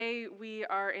we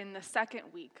are in the second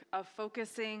week of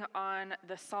focusing on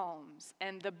the Psalms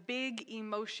and the big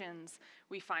emotions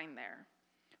we find there.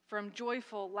 From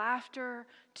joyful laughter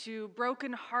to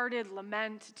broken-hearted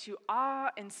lament to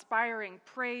awe-inspiring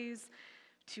praise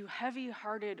to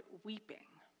heavy-hearted weeping.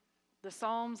 The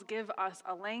Psalms give us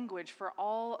a language for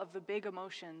all of the big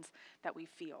emotions that we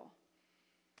feel.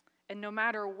 And no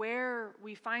matter where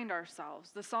we find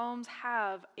ourselves, the Psalms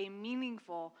have a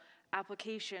meaningful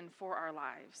application for our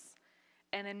lives.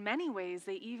 And in many ways,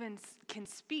 they even can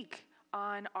speak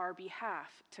on our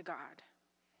behalf to God.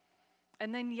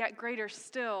 And then yet greater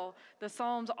still, the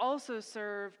Psalms also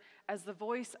serve as the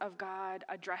voice of God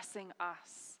addressing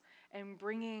us and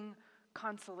bringing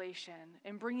consolation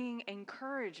and bringing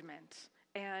encouragement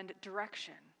and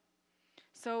direction.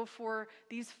 So for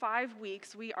these 5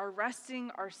 weeks, we are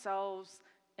resting ourselves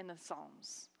in the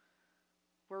Psalms.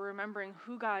 We're remembering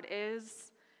who God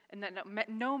is, and that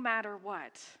no matter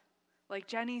what, like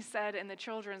Jenny said in the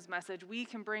children's message, we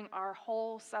can bring our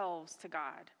whole selves to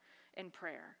God in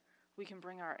prayer. We can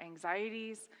bring our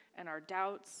anxieties and our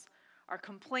doubts, our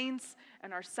complaints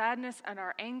and our sadness and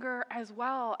our anger, as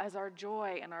well as our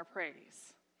joy and our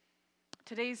praise.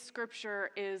 Today's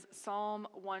scripture is Psalm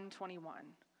 121.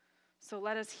 So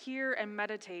let us hear and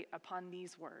meditate upon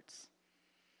these words.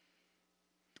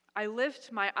 I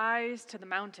lift my eyes to the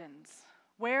mountains.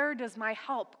 Where does my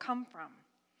help come from?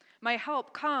 My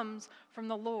help comes from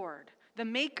the Lord, the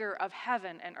maker of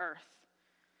heaven and earth.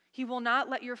 He will not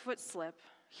let your foot slip.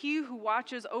 He who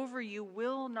watches over you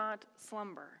will not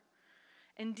slumber.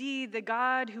 Indeed, the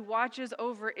God who watches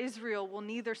over Israel will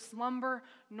neither slumber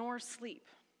nor sleep.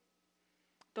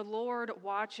 The Lord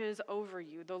watches over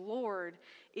you. The Lord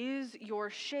is your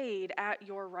shade at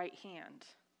your right hand.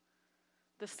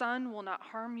 The sun will not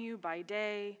harm you by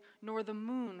day, nor the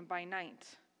moon by night.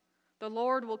 The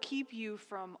Lord will keep you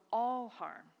from all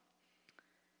harm.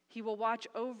 He will watch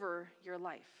over your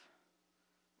life.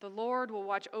 The Lord will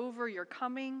watch over your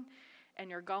coming and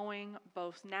your going,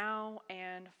 both now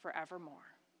and forevermore.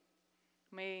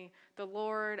 May the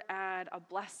Lord add a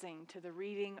blessing to the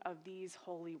reading of these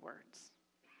holy words.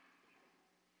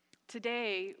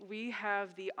 Today, we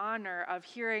have the honor of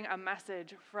hearing a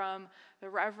message from the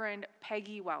Reverend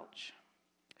Peggy Welch.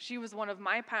 She was one of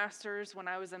my pastors when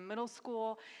I was in middle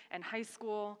school and high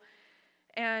school,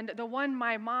 and the one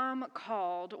my mom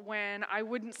called when I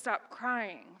wouldn't stop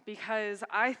crying because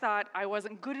I thought I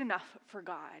wasn't good enough for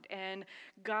God and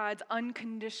God's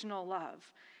unconditional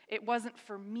love. It wasn't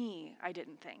for me, I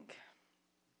didn't think.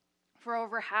 For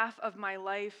over half of my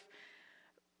life,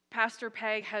 Pastor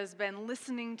Peg has been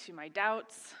listening to my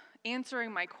doubts,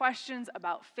 answering my questions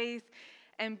about faith,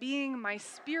 and being my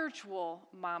spiritual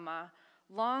mama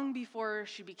long before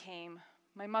she became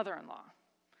my mother-in-law.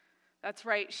 That's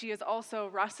right, she is also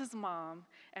Russ's mom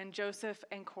and Joseph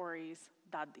and Corey's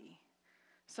daddy.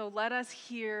 So let us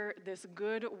hear this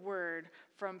good word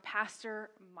from Pastor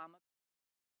Mama.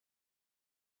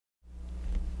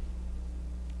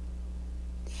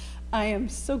 I am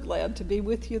so glad to be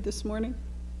with you this morning.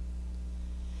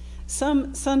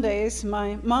 Some Sundays,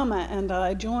 my mama and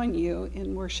I join you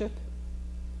in worship.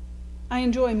 I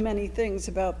enjoy many things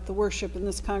about the worship in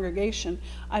this congregation.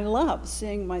 I love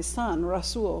seeing my son,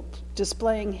 Rasul,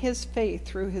 displaying his faith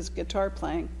through his guitar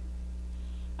playing.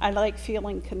 I like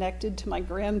feeling connected to my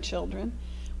grandchildren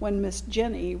when Miss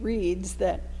Jenny reads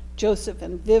that Joseph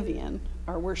and Vivian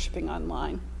are worshiping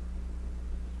online.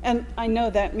 And I know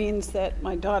that means that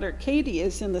my daughter Katie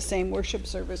is in the same worship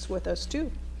service with us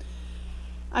too.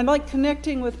 I like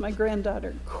connecting with my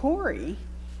granddaughter Corey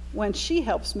when she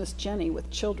helps Miss Jenny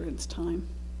with children's time.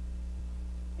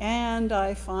 And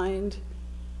I find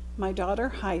my daughter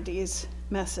Heidi's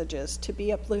messages to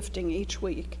be uplifting each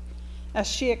week as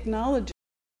she acknowledges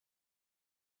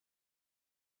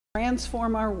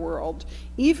transform our world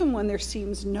even when there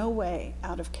seems no way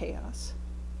out of chaos.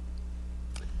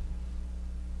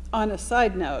 On a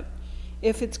side note,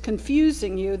 if it's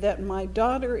confusing you that my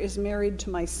daughter is married to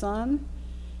my son,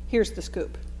 here's the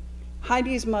scoop.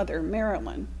 Heidi's mother,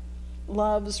 Marilyn,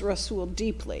 loves Rasul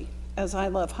deeply, as I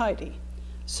love Heidi.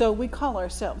 So we call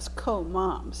ourselves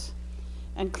co-moms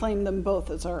and claim them both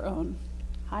as our own.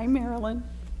 Hi, Marilyn.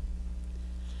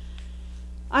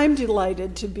 I'm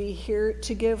delighted to be here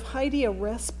to give Heidi a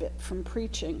respite from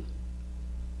preaching.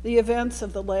 The events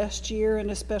of the last year,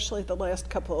 and especially the last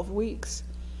couple of weeks,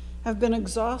 have been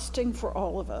exhausting for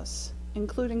all of us,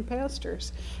 including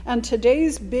pastors. And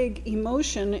today's big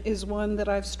emotion is one that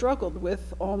I've struggled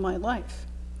with all my life.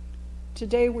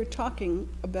 Today we're talking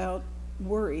about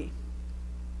worry.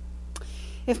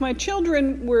 If my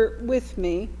children were with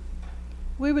me,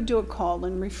 we would do a call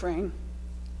and refrain.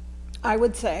 I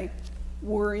would say,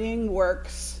 Worrying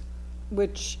Works,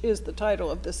 which is the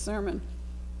title of this sermon.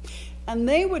 And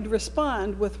they would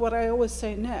respond with what I always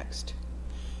say next.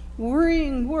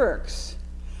 Worrying works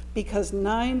because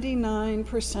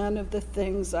 99% of the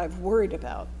things I've worried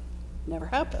about never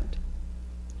happened.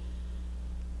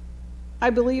 I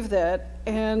believe that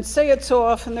and say it so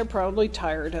often they're probably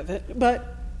tired of it,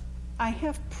 but I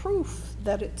have proof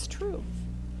that it's true.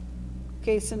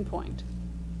 Case in point.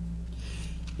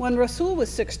 When Rasul was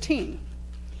 16,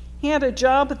 he had a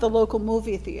job at the local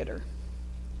movie theater.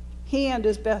 He and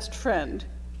his best friend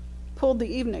pulled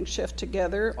the evening shift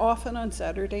together, often on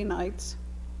Saturday nights.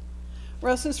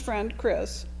 Russ's friend,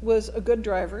 Chris, was a good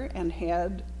driver and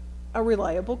had a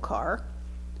reliable car.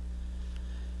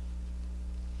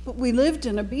 But we lived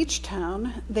in a beach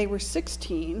town. They were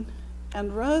 16,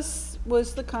 and Russ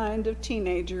was the kind of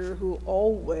teenager who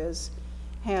always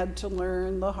had to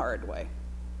learn the hard way.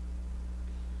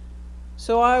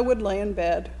 So I would lay in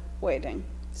bed, waiting,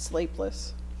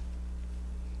 sleepless.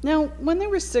 Now, when they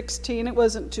were 16, it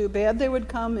wasn't too bad. They would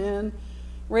come in,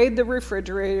 raid the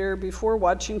refrigerator before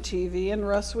watching TV, and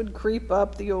Russ would creep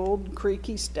up the old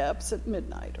creaky steps at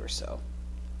midnight or so.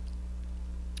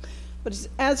 But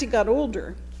as he got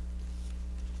older,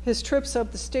 his trips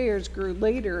up the stairs grew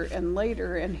later and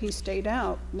later, and he stayed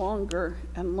out longer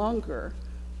and longer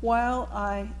while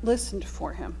I listened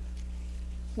for him,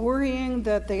 worrying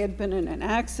that they had been in an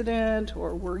accident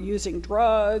or were using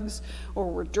drugs or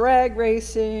were drag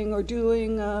racing or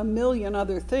doing a million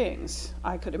other things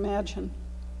I could imagine.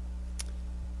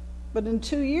 But in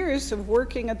 2 years of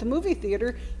working at the movie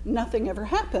theater, nothing ever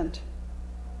happened.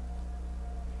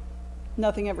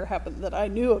 Nothing ever happened that I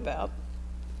knew about.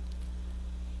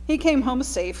 He came home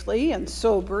safely and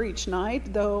sober each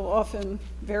night, though often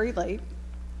very late.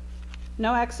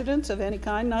 No accidents of any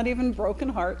kind, not even broken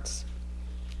hearts.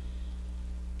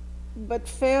 But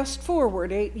fast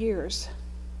forward 8 years.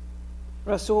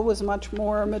 Rasul was much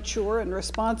more mature and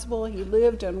responsible. He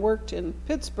lived and worked in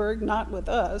Pittsburgh, not with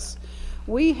us.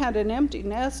 We had an empty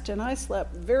nest, and I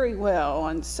slept very well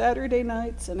on Saturday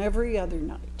nights and every other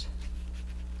night.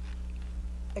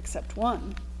 Except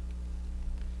one.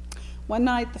 One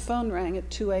night the phone rang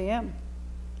at 2 a.m.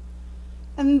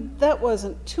 And that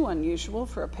wasn't too unusual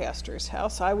for a pastor's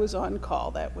house. I was on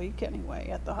call that week anyway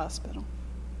at the hospital.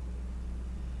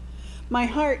 My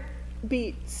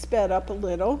heartbeat sped up a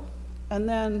little, and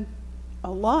then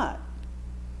a lot,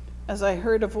 as I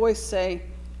heard a voice say,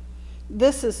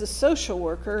 "This is a social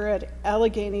worker at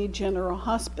Allegheny General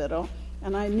Hospital,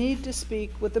 and I need to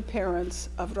speak with the parents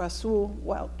of Rasul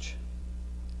Welch."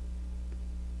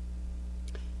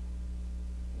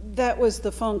 That was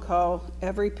the phone call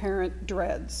every parent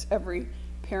dreads, every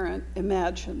parent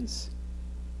imagines.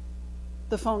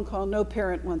 The phone call no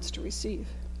parent wants to receive.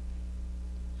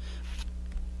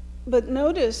 But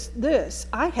notice this,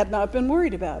 I had not been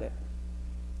worried about it.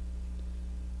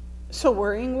 So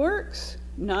worrying works.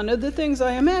 None of the things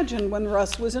I imagined when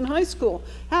Russ was in high school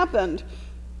happened,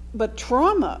 but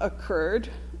trauma occurred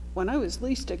when I was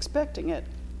least expecting it.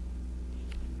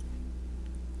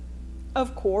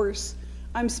 Of course,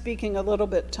 I'm speaking a little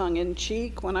bit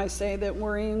tongue-in-cheek when I say that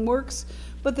worrying works,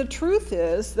 but the truth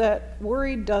is that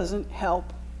worry doesn't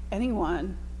help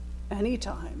anyone,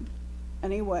 anytime,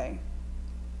 anyway.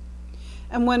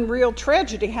 And when real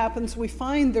tragedy happens, we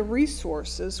find the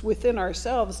resources within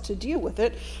ourselves to deal with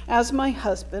it, as my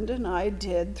husband and I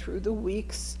did through the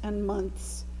weeks and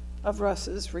months of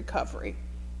Russ's recovery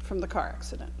from the car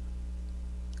accident.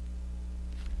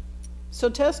 So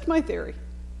test my theory.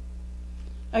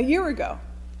 A year ago,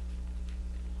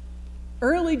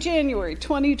 early January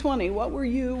 2020, what were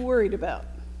you worried about?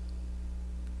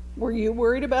 Were you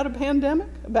worried about a pandemic?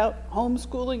 About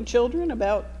homeschooling children?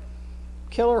 About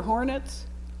killer hornets?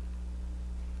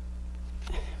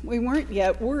 We weren't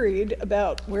yet worried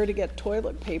about where to get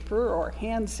toilet paper or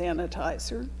hand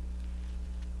sanitizer.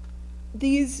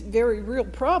 These very real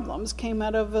problems came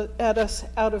at us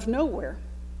out of nowhere,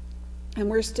 and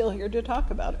we're still here to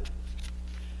talk about it.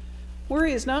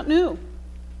 Worry is not new.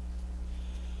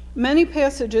 Many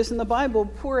passages in the Bible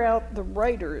pour out the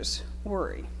writer's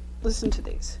worry. Listen to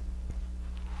these.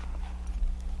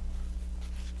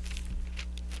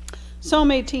 Psalm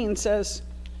 18 says,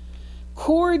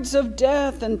 "Cords of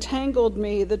death entangled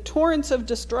me, the torrents of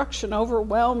destruction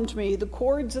overwhelmed me, the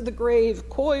cords of the grave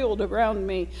coiled around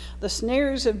me, the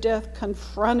snares of death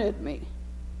confronted me."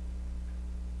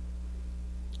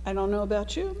 I don't know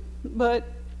about you, but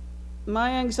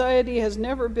my anxiety has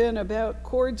never been about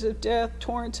cords of death,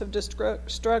 torrents of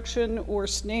destruction, or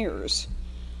snares.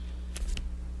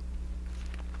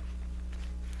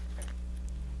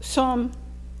 Psalm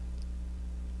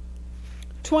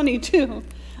 22,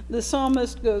 the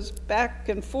psalmist goes back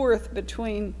and forth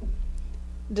between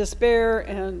despair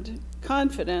and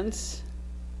confidence.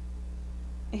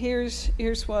 Here's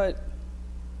what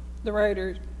the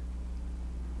writer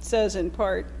says in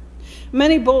part.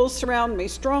 Many bulls surround me,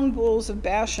 strong bulls of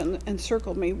Bashan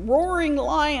encircle me. Roaring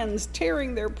lions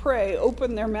tearing their prey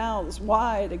open their mouths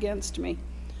wide against me.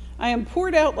 I am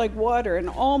poured out like water, and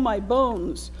all my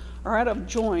bones are out of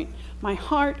joint. My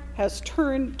heart has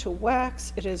turned to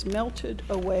wax. It has melted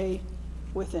away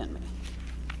within me.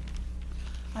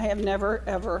 I have never,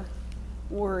 ever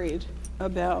worried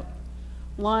about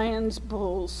lions,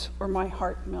 bulls, or my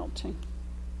heart melting.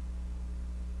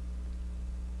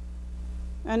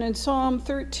 And in Psalm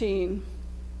 13,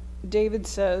 David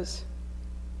says,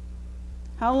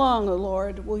 "How long, O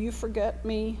Lord, will you forget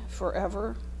me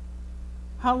forever?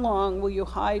 How long will you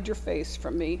hide your face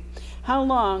from me? How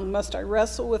long must I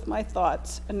wrestle with my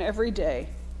thoughts and every day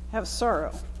have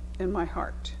sorrow in my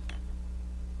heart?"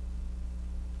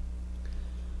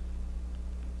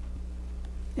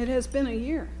 It has been a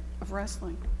year of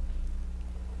wrestling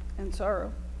and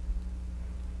sorrow.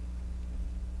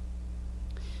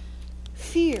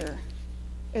 Fear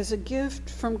is a gift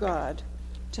from God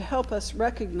to help us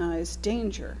recognize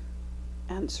danger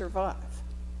and survive.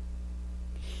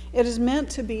 It is meant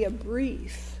to be a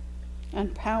brief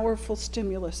and powerful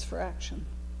stimulus for action.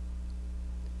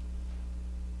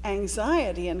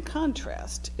 Anxiety, in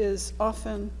contrast, is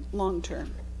often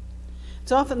long-term.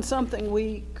 It's often something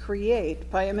we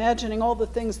create by imagining all the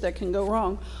things that can go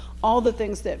wrong, all the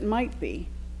things that might be,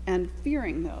 and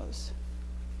fearing those.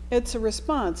 It's a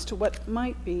response to what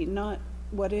might be, not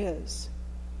what is.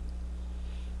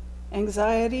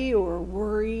 Anxiety or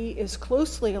worry is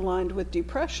closely aligned with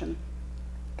depression.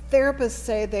 Therapists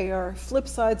say they are flip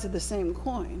sides of the same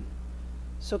coin,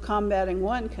 so combating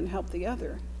one can help the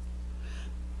other.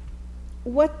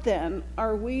 What then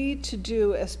are we to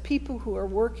do as people who are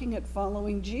working at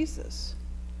following Jesus?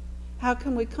 How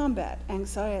can we combat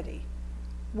anxiety,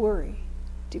 worry,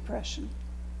 depression?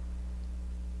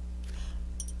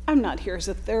 I'm not here as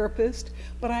a therapist,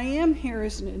 but I am here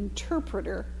as an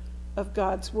interpreter of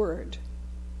God's Word.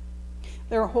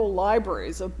 There are whole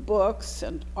libraries of books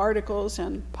and articles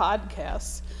and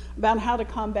podcasts about how to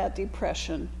combat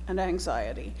depression and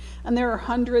anxiety. And there are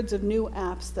hundreds of new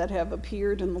apps that have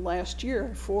appeared in the last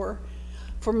year for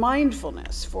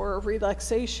mindfulness, for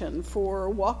relaxation, for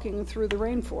walking through the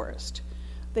rainforest.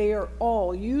 They are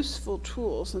all useful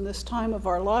tools in this time of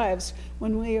our lives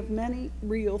when we have many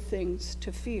real things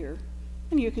to fear.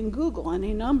 And you can Google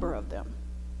any number of them.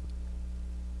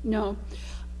 No,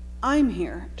 I'm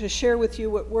here to share with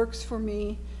you what works for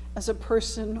me as a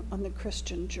person on the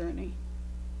Christian journey.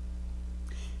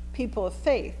 People of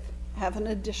faith have an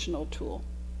additional tool.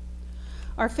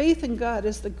 Our faith in God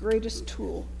is the greatest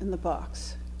tool in the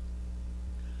box.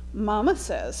 Mama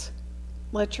says,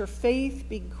 "Let your faith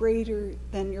be greater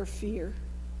than your fear."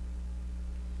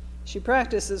 She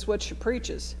practices what she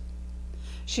preaches.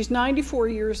 She's 94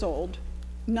 years old,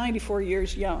 94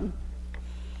 years young.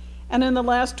 And in the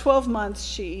last 12 months,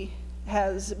 she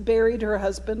has buried her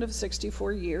husband of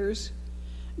 64 years,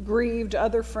 grieved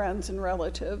other friends and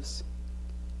relatives,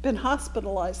 been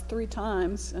hospitalized 3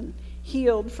 times, and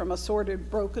healed from assorted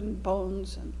broken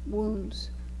bones and wounds.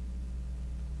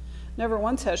 Never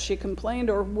once has she complained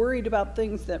or worried about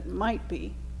things that might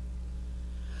be.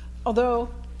 Although,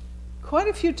 quite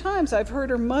a few times I've heard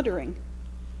her muttering,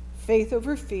 "Faith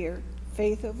over fear,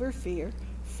 faith over fear,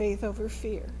 faith over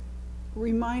fear,"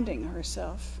 reminding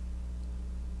herself.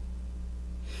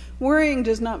 Worrying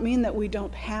does not mean that we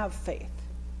don't have faith.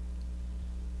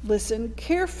 Listen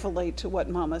carefully to what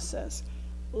Mama says.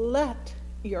 Let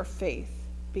your faith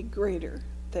be greater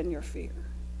than your fear.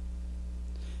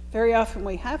 Very often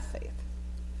we have faith,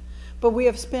 but we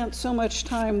have spent so much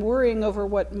time worrying over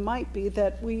what might be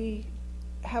that we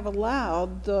have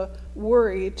allowed the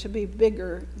worry to be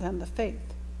bigger than the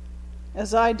faith,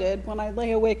 as I did when I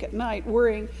lay awake at night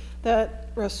worrying that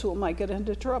Rasul might get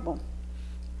into trouble.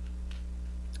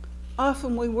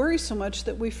 Often we worry so much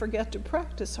that we forget to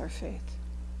practice our faith.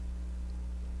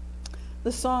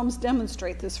 The Psalms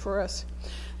demonstrate this for us.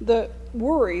 The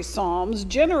worry Psalms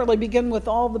generally begin with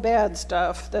all the bad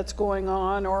stuff that's going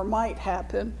on or might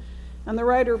happen, and the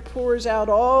writer pours out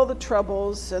all the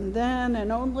troubles, and then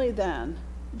and only then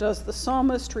does the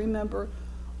psalmist remember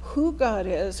who God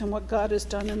is and what God has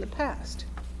done in the past.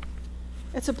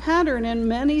 It's a pattern in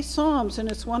many Psalms,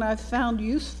 and it's one I've found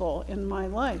useful in my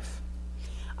life.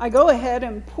 I go ahead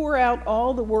and pour out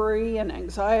all the worry and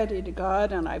anxiety to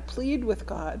God, and I plead with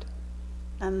God.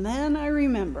 And then I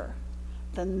remember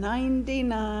the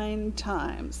 99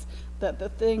 times that the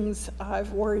things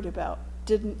I've worried about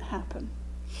didn't happen.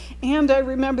 And I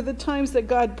remember the times that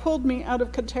God pulled me out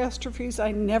of catastrophes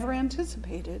I never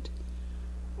anticipated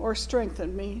or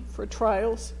strengthened me for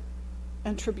trials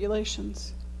and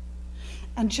tribulations.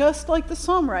 And just like the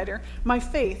psalm writer, my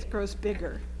faith grows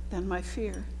bigger than my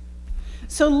fear.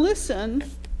 So listen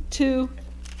to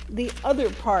the other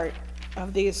part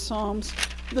of these psalms.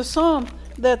 The psalm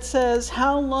that says,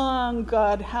 "How long,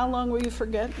 God, how long will you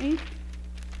forget me?"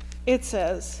 It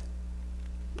says,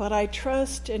 "But I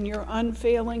trust in your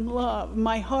unfailing love.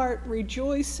 My heart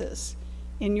rejoices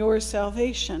in your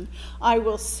salvation. I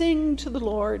will sing to the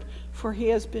Lord, for he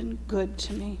has been good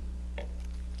to me."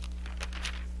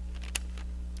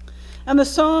 And the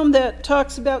psalm that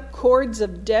talks about cords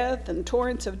of death and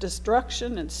torrents of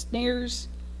destruction and snares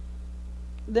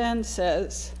then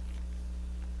says,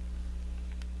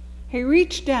 "He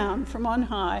reached down from on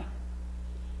high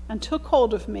and took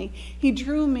hold of me. He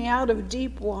drew me out of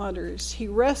deep waters. He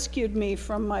rescued me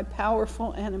from my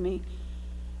powerful enemy,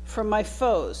 from my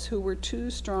foes who were too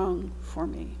strong for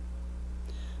me.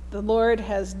 The Lord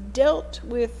has dealt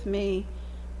with me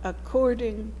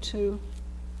according to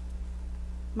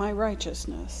my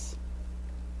righteousness.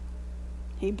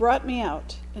 He brought me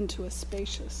out into a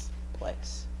spacious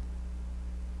place."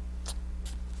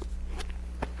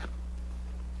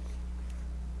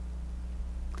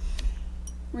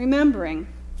 Remembering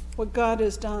what God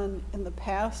has done in the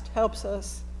past helps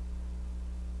us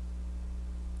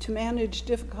to manage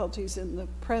difficulties in the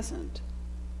present.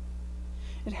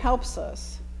 It helps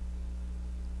us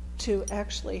to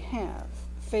actually have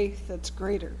faith that's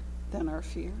greater than our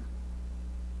fear.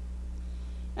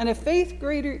 And if faith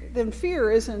greater than fear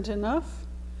isn't enough,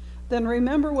 then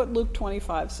remember what Luke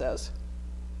 25 says.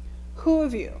 Who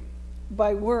of you,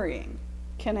 by worrying,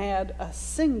 can add a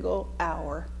single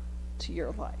hour to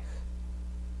your life?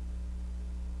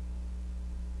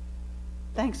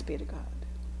 Thanks be to God.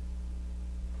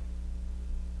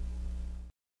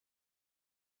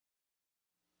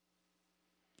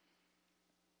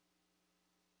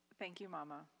 Thank you,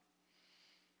 Mama.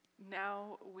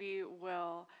 Now we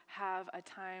will have a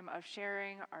time of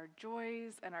sharing our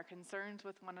joys and our concerns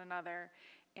with one another.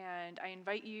 And I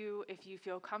invite you, if you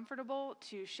feel comfortable,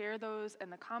 to share those in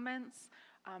the comments.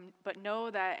 But know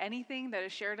that anything that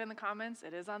is shared in the comments,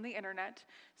 it is on the internet,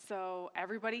 so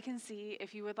everybody can see.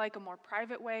 If you would like a more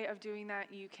private way of doing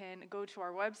that, you can go to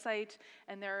our website,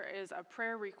 and there is a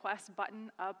prayer request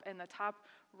button up in the top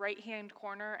right-hand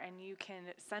corner, and you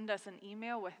can send us an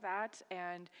email with that,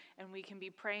 and we can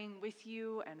be praying with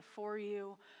you and for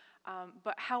you.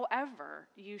 But however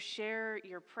you share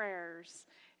your prayers,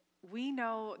 we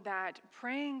know that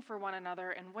praying for one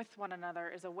another and with one another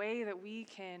is a way that we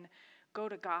can go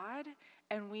to God,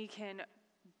 and we can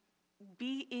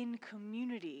be in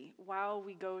community while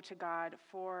we go to God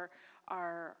for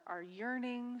our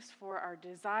yearnings, for our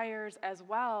desires, as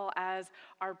well as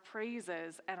our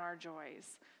praises and our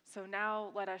joys. So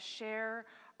now let us share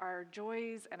our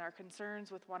joys and our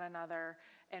concerns with one another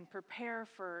and prepare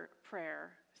for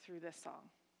prayer through this song.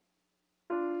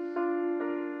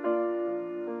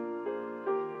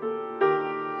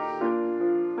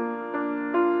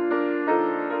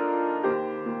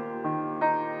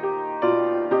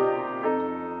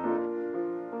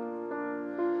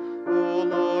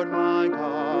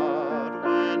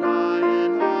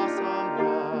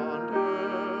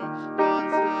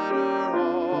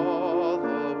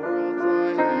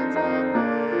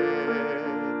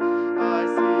 I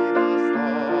see the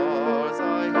stars,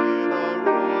 I hear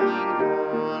the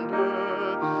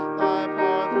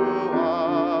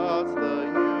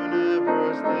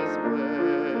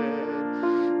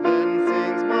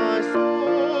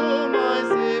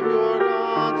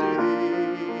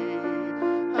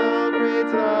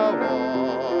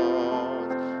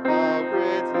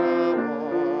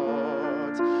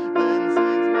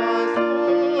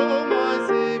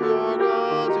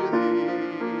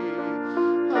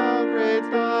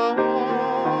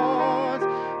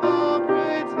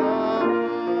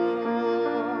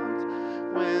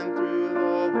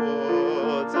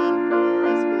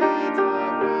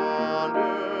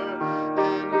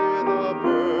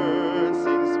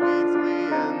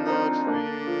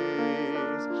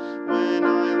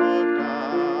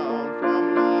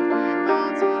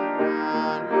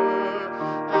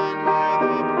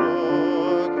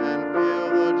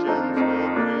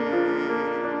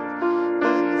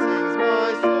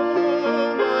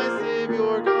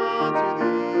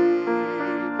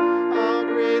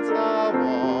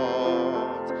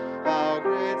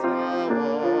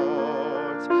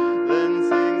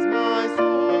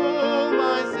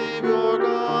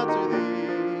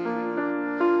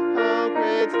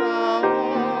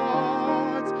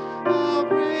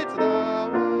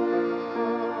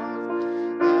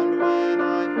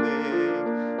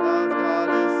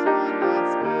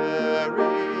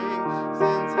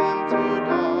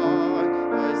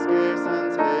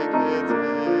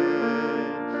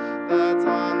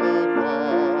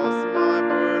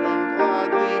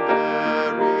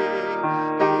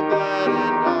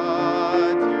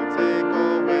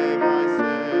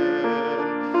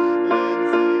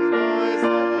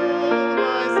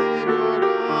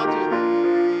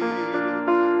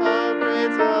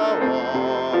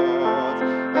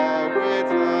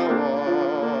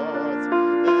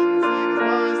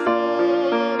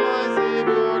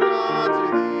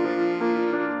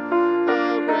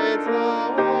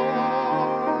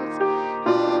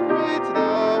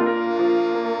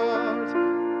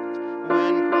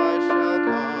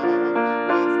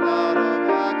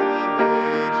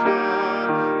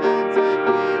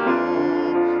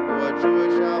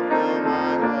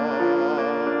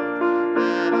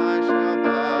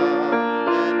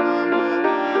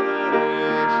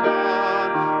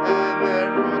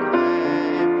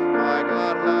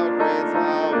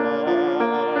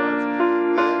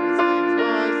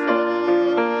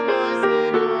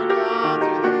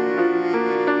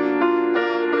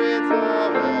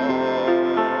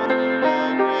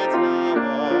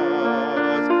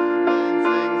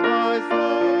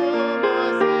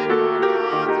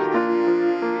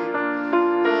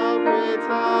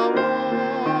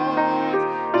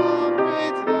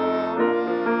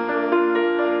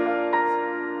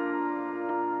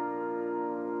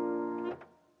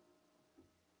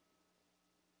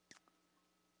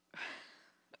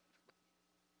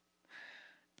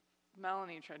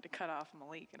Melanie tried to cut off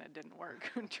Malik and it didn't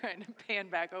work. I'm trying to pan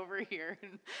back over here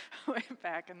and went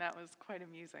back, and that was quite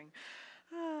amusing.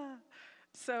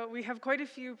 So we have quite a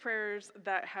few prayers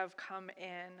that have come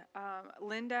in.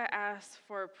 Linda asked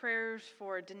for prayers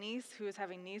for Denise, who is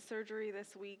having knee surgery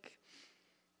this week.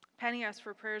 Penny asked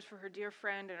for prayers for her dear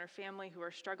friend and her family who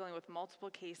are struggling with multiple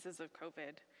cases of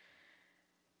COVID.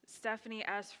 Stephanie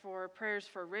asked for prayers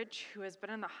for Rich, who has been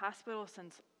in the hospital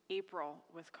since April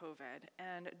with COVID,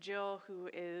 and Jill, who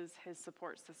is his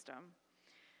support system.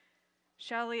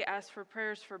 Shelley asked for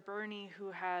prayers for Bernie,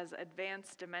 who has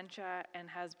advanced dementia and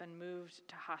has been moved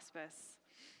to hospice.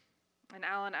 And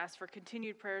Alan asked for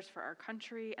continued prayers for our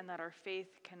country and that our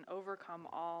faith can overcome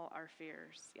all our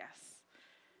fears. Yes.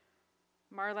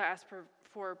 Marla asked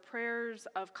for prayers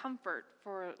of comfort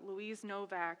for Louise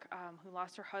Novak, who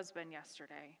lost her husband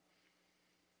yesterday.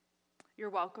 You're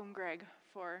welcome, Greg,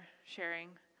 for sharing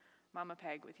Mama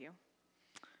Peg with you.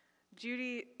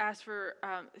 Judy asked for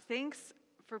thanks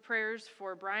for prayers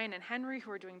for Brian and Henry, who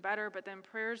are doing better, but then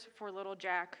prayers for little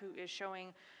Jack, who is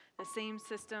showing the same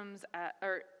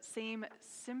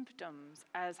symptoms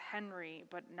as Henry,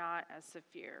 but not as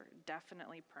severe.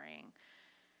 Definitely praying.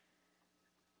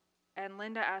 And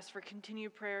Linda asked for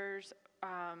continued prayers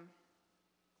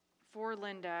for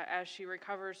Linda as she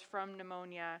recovers from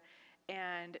pneumonia,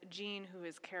 and Jean, who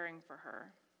is caring for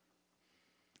her.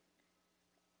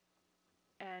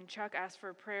 And Chuck asked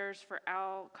for prayers for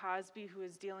Al Cosby, who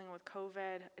is dealing with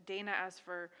COVID. Dana asked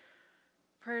for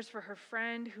prayers for her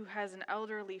friend who has an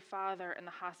elderly father in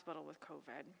the hospital with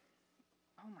COVID.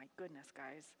 Oh my goodness,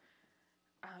 guys.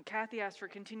 Kathy asked for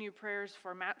continued prayers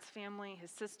for Matt's family, his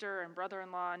sister and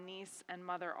brother-in-law, niece, and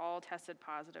mother all tested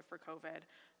positive for COVID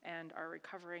and are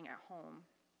recovering at home.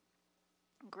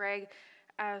 Greg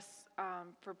asked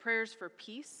for prayers for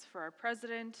peace for our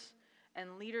president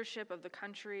and leadership of the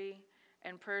country,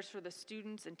 and prayers for the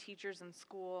students and teachers in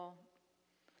school,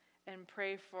 and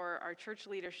pray for our church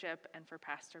leadership and for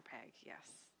Pastor Peg, yes.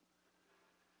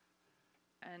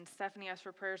 And Stephanie asked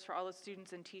for prayers for all the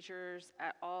students and teachers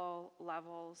at all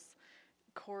levels.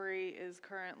 Corey is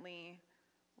currently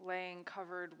laying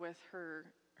covered with her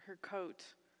coat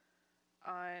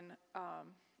on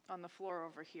the floor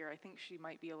over here. I think she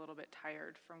might be a little bit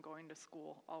tired from going to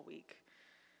school all week.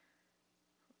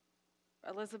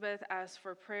 Elizabeth asked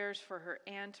for prayers for her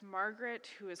Aunt Margaret,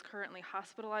 who is currently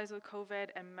hospitalized with COVID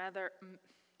and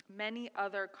many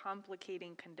other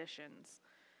complicating conditions.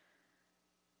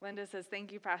 Linda says,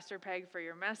 thank you, Pastor Peg, for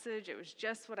your message. It was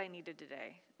just what I needed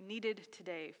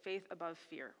today, faith above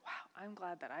fear. Wow, I'm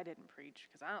glad that I didn't preach,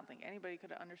 because I don't think anybody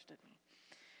could have understood me.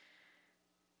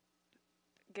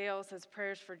 Gail says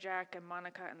prayers for Jack and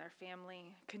Monica and their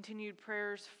family. Continued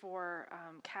prayers for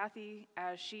Kathy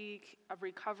as she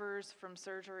recovers from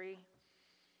surgery.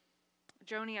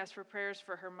 Joni asked for prayers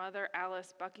for her mother,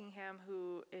 Alice Buckingham,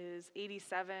 who is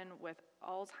 87 with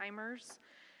Alzheimer's.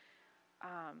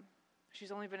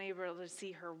 She's only been able to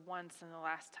see her once in the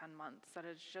last 10 months. That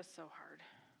is just so hard.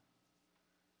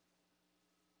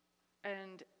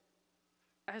 And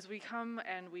as we come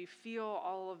and we feel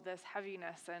all of this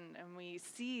heaviness and we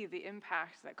see the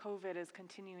impact that COVID is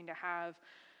continuing to have,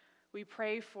 we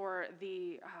pray for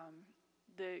the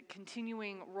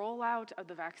continuing rollout of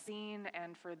the vaccine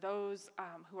and for those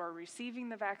who are receiving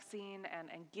the vaccine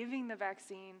and giving the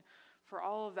vaccine, for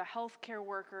all of the healthcare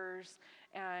workers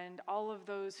and all of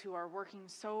those who are working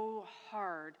so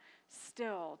hard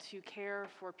still to care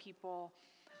for people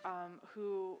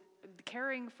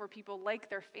caring for people like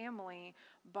their family,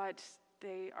 but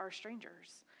they are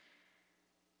strangers.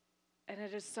 And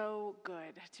it is so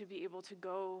good to be able to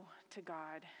go to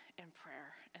God in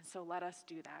prayer. And so let us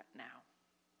do that now.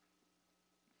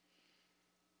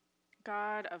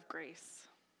 God of grace,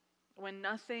 when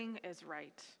nothing is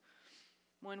right,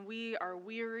 when we are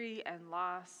weary and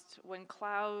lost, when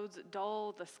clouds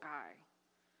dull the sky,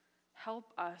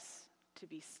 help us to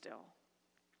be still.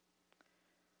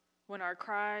 When our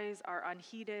cries are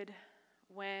unheeded,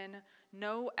 when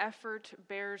no effort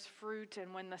bears fruit,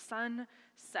 and when the sun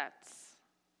sets,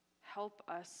 help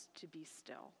us to be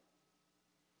still.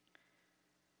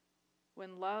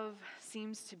 When love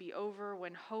seems to be over,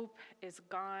 when hope is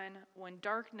gone, when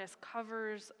darkness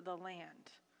covers the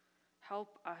land,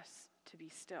 help us to be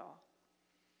still.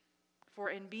 For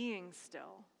in being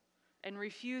still and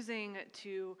refusing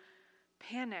to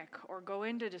panic or go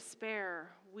into despair,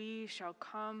 we shall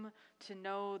come to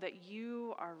know that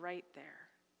you are right there.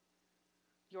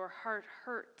 Your heart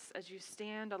hurts as you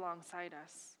stand alongside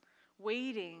us,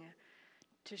 waiting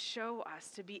to show us,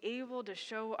 to be able to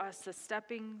show us the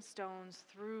stepping stones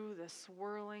through the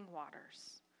swirling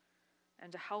waters,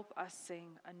 and to help us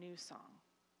sing a new song.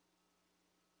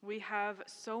 We have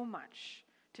so much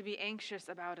to be anxious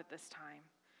about at this time.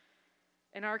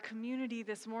 In our community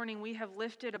this morning, we have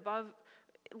lifted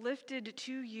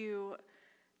to you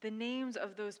the names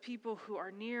of those people who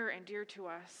are near and dear to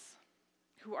us,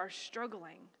 who are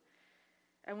struggling,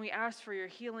 and we ask for your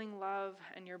healing love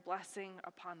and your blessing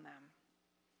upon them.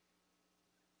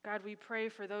 God, we pray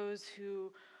for those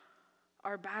who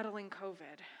are battling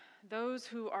COVID, those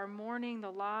who are mourning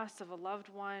the loss of a loved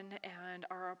one and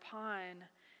are upon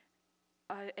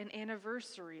an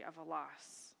anniversary of a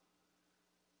loss.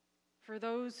 For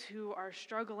those who are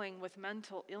struggling with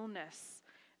mental illness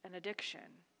and addiction.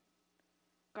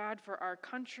 God, for our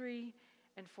country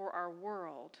and for our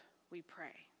world, we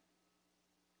pray.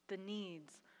 The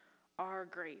needs are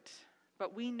great,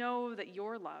 but we know that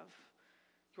your love,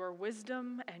 your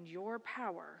wisdom, and your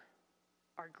power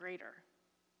are greater.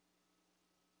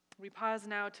 We pause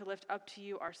now to lift up to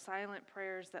you our silent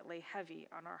prayers that lay heavy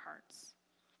on our hearts.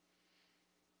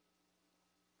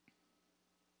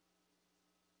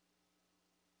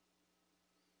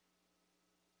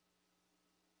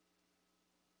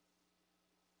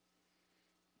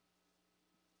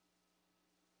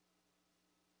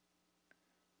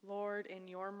 Lord, in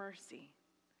your mercy,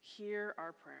 hear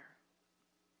our prayer.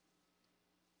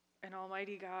 And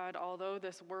Almighty God, although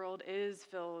this world is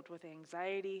filled with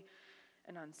anxiety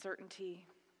and uncertainty,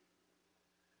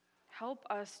 help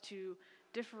us to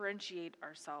differentiate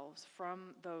ourselves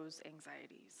from those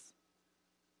anxieties.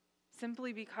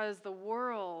 Simply because the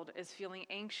world is feeling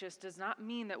anxious does not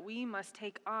mean that we must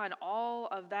take on all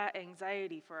of that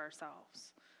anxiety for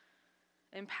ourselves.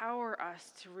 Empower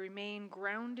us to remain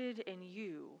grounded in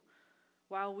you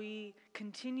while we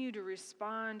continue to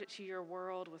respond to your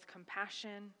world with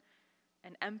compassion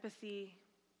and empathy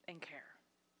and care.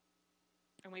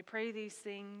 And we pray these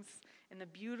things in the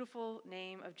beautiful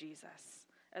name of Jesus,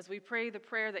 as we pray the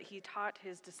prayer that he taught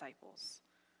his disciples.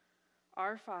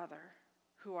 Our Father,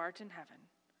 who art in heaven,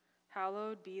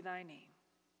 hallowed be thy name.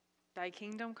 Thy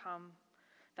kingdom come,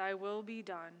 thy will be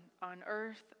done on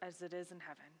earth as it is in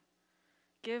heaven.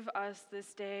 Give us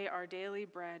this day our daily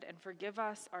bread, and forgive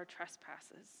us our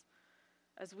trespasses,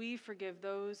 as we forgive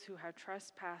those who have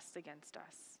trespassed against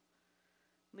us.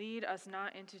 Lead us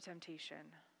not into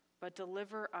temptation, but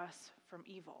deliver us from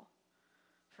evil.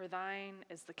 For thine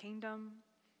is the kingdom,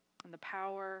 and the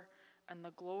power, and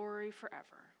the glory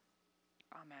forever.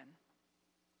 Amen.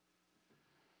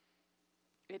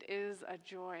 It is a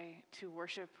joy to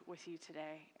worship with you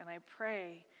today, and I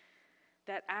pray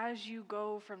that as you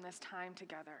go from this time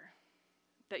together,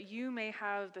 that you may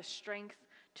have the strength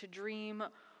to dream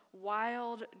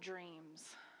wild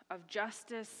dreams of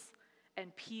justice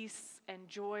and peace and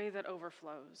joy that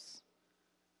overflows.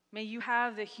 May you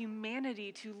have the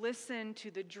humanity to listen to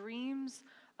the dreams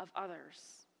of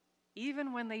others,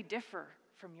 even when they differ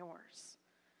from yours.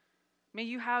 May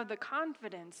you have the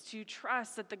confidence to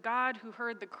trust that the God who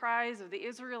heard the cries of the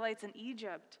Israelites in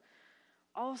Egypt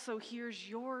also hears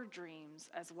your dreams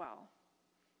as well.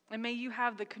 And may you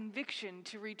have the conviction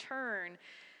to return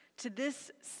to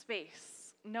this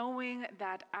space, knowing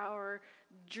that our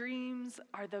dreams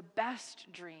are the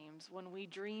best dreams when we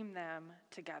dream them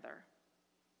together.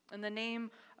 In the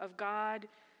name of God,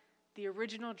 the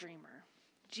original dreamer,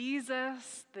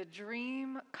 Jesus, the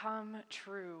dream come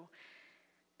true,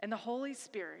 and the Holy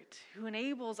Spirit, who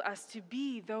enables us to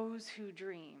be those who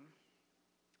dream,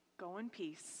 go in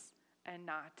peace and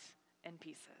not in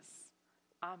pieces.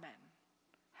 Amen.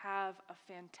 Have a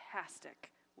fantastic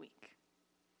week.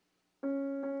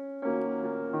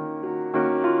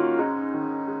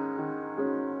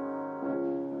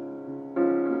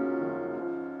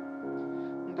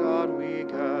 God, we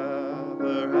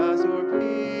gather as your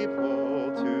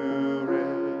people to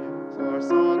raise our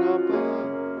song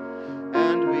above,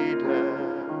 and we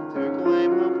dare to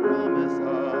claim the promise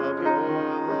of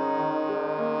your love.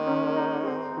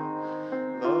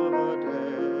 Though the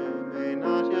day may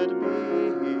not yet be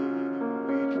here,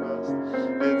 we trust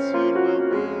it soon will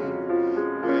be,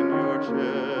 when your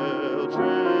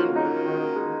children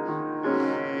will be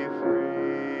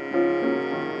free.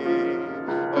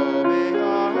 Oh, may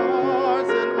our hearts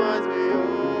and minds be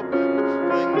open,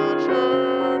 fling the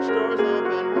church doors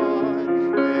open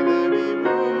wide.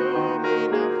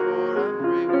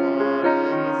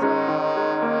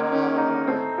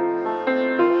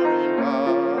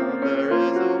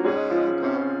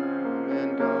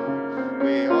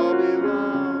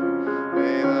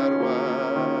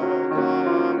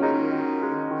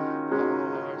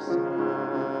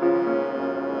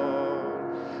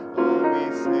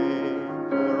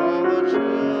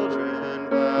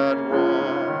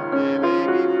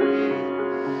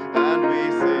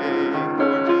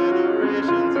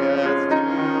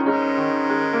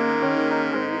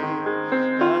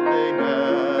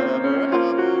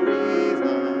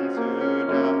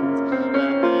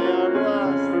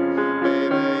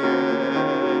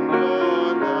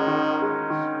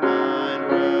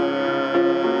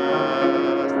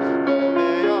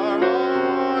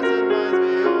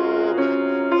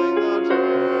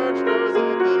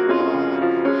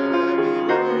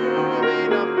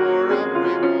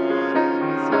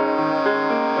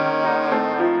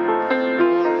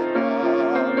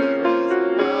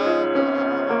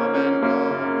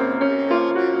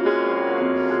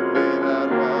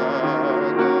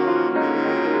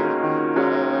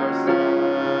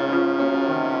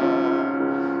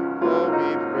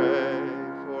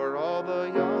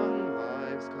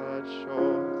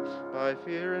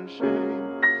 fear and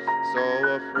shame, so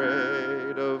afraid